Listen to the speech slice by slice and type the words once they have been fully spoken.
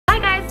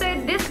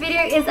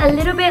video is a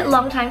little bit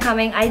long time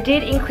coming. I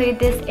did include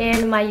this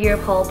in my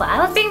Europe haul, but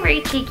I was being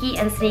very cheeky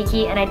and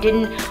sneaky and I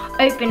didn't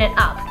open it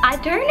up. I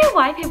don't know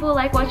why people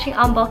like watching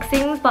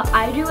unboxings, but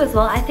I do as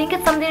well. I think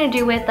it's something to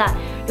do with that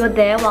you're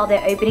there while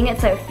they're opening it,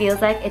 so it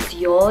feels like it's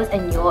yours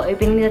and you're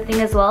opening the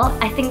thing as well.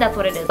 I think that's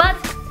what it is. But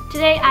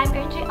today I'm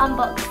going to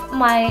unbox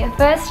my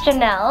first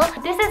Chanel.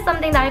 This is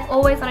something that I've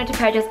always wanted to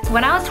purchase.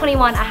 When I was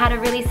 21, I had a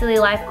really silly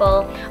life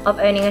goal of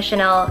owning a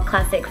Chanel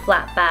classic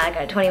flat bag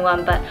at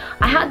 21, but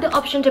I had the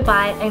option to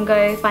buy it and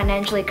go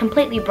financially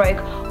completely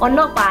broke, or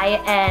not buy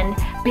it and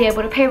be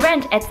able to pay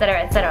rent,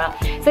 etc, etc.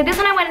 So this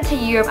when I went into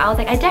Europe, I was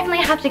like, I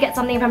definitely have to get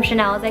something from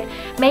Chanel. I was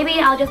like,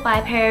 maybe I'll just buy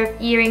a pair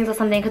of earrings or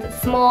something because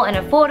it's small and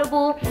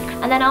affordable.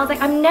 And then I was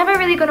like, I'm never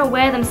really gonna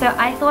wear them, so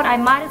I thought I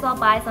might as well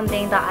buy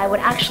something that I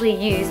would actually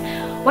use.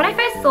 When I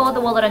first saw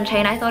the wallet on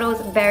chain, I thought it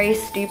was very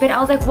stupid. I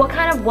was like, what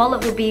kind of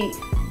wallet would be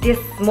this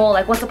small?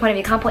 Like, what's the point if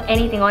you can't put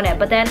anything on it?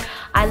 But then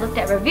I looked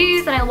at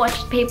reviews and I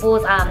watched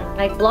people's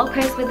like blog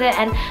posts with it,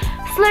 and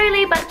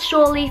slowly but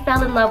surely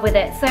fell in love with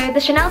it. So the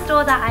Chanel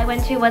store that I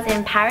went to was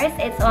in Paris.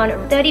 It's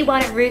on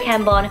 31 Rue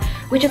Cambon,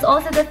 which is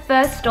also the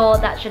first store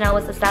that Chanel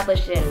was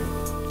established in.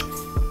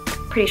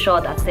 Pretty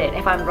sure that's it.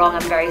 If I'm wrong,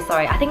 I'm very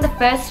sorry. I think the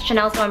first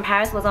Chanel store in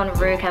Paris was on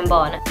Rue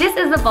Cambon. This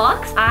is the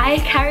box. I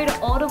carried it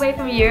all the way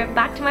from Europe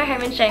back to my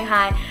home in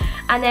Shanghai,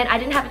 and then I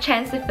didn't have a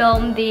chance to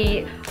film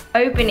the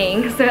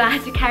opening, so I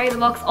had to carry the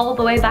box all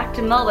the way back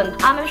to Melbourne.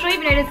 I'm sure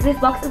you've noticed this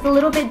box is a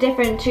little bit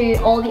different to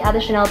all the other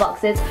Chanel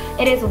boxes.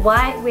 It is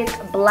white with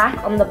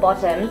black on the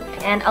bottom,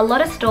 and a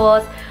lot of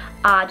stores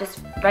are just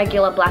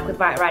regular black with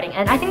white writing,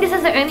 and I think this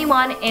is the only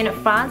one in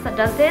France that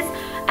does this,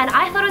 and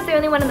I thought it was the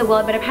only one in the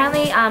world, but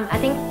apparently I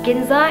think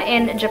Ginza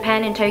in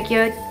Japan, in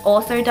Tokyo,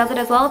 also does it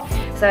as well,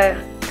 so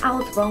I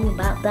was wrong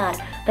about that.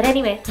 But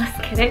anyway, let's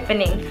get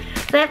opening.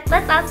 So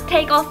let's us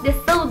take off this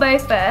silver bow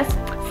first,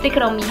 stick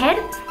it on my head.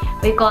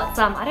 We've got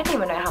some, I don't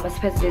even know how I'm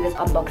supposed to do this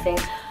unboxing,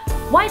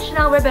 white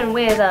Chanel ribbon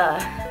with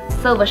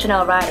silver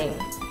Chanel writing.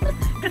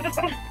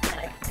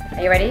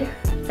 Are you ready?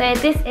 So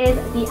this is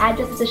the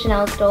address of the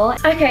Chanel store.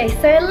 Okay,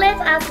 so let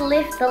us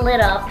lift the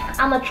lid up.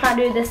 I'm gonna try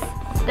to do this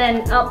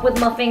then up with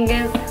my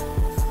fingers.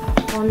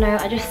 Oh no,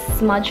 I just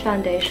smudged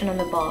foundation on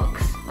the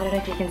box. I don't know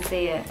if you can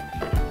see it.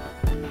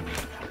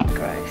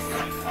 Gross.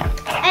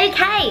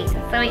 Okay,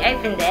 so we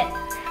opened it.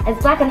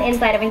 It's black on the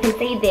inside and we can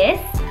see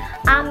this.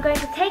 I'm going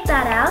to take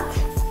that out.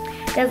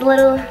 There's a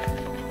little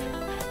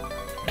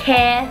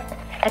care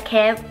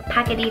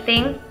packety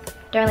thing.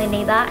 Don't really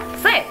need that.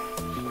 So,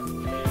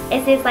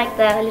 this is like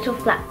the little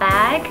flat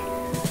bag,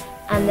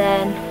 and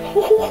then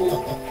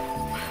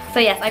so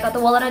yes, I got the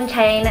wallet on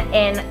chain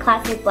in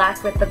classic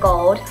black with the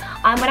gold.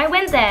 When I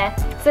went there,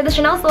 so the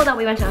Chanel store that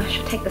we went to, I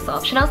should take this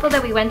off. Chanel store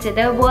that we went to,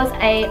 there was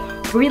a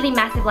really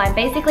massive line,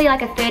 basically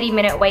like a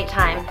 30-minute wait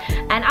time.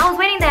 And I was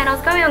waiting there and I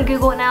was going on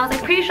Google and I was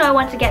like, pretty sure I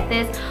want to get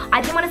this.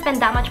 I didn't want to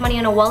spend that much money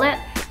on a wallet.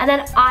 And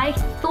then I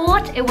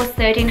thought it was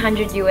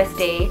 1300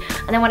 USD.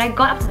 And then when I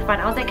got up to the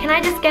front, I was like, can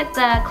I just get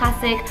the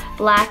classic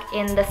black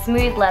in the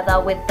smooth leather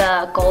with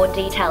the gold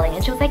detailing?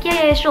 And she was like,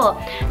 yeah, sure.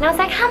 And I was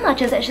like, how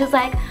much is it? She was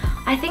like,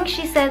 I think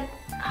she said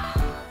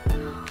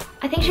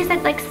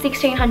like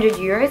 1600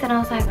 euros. And I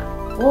was like,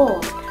 whoa,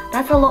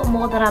 that's a lot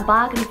more than I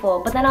bargained for.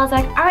 But then I was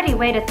like, I already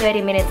waited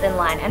 30 minutes in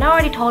line and I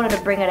already told her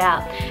to bring it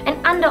out. And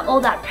under all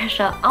that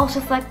pressure, I was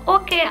just like,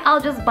 okay, I'll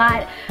just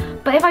buy it.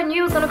 But if I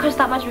knew it was gonna cost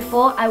that much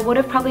before, I would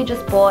have probably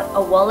just bought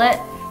a wallet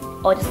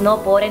or just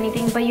not bought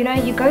anything. But you know,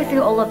 you go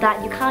through all of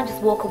that, you can't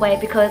just walk away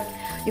because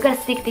you gotta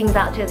stick things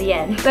out to the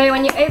end. So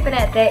when you open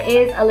it, there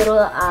is a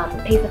little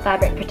piece of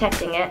fabric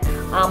protecting it.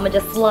 I'm gonna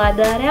just slide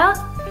that out,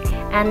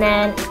 and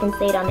then you can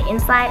see it on the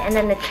inside, and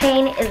then the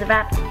chain is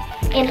wrapped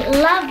in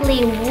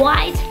lovely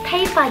white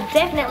paper,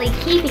 definitely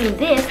keeping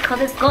this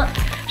because it's got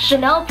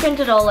Chanel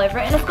printed all over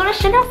it and it's got a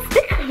Chanel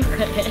sticker on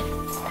it.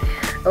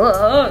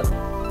 Oh,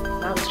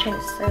 wow, this chain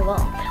is so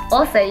long.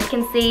 Also, you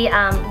can see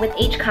with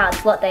each card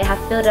slot they have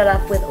filled it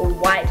up with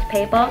white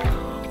paper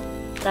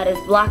that is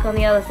black on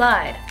the other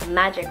side.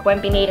 Magic,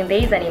 won't be needing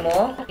these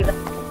anymore.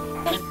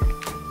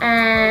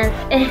 And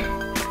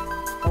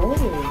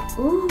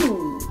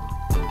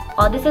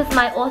oh, this is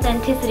my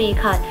authenticity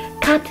card.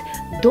 Carte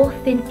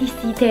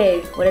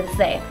d'authenticité. What does it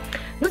say?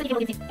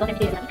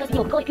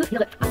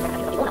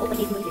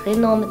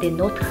 Prénom de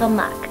notre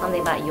marque.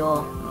 Something about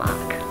your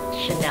mark,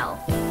 Chanel.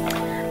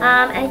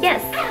 And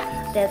yes,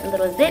 there's a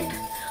little zip.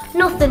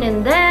 Nothing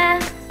in there.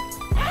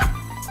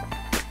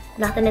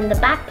 Nothing in the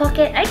back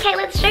pocket. Okay,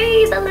 let's show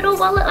you the little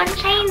wallet on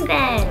chain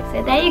then.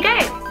 So there you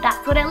go.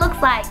 That's what it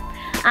looks like.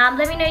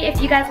 Let me know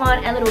if you guys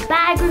want a little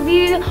bag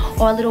review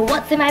or a little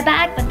what's in my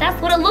bag, but that's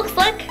what it looks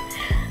like.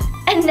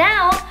 And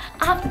now,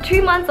 after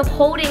 2 months of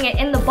holding it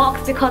in the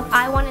box because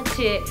I wanted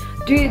to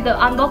do the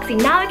unboxing,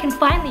 now I can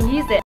finally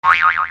use it.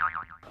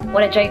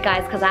 What a joke,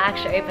 guys, because I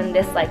actually opened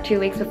this like 2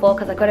 weeks before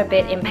because I got a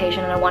bit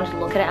impatient and I wanted to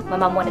look at it. My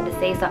mum wanted to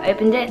see, so I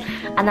opened it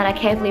and then I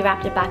carefully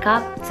wrapped it back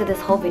up. So this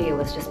whole video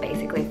was just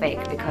basically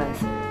fake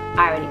because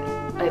I already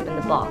opened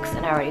the box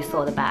and I already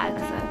saw the bag,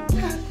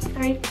 so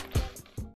sorry.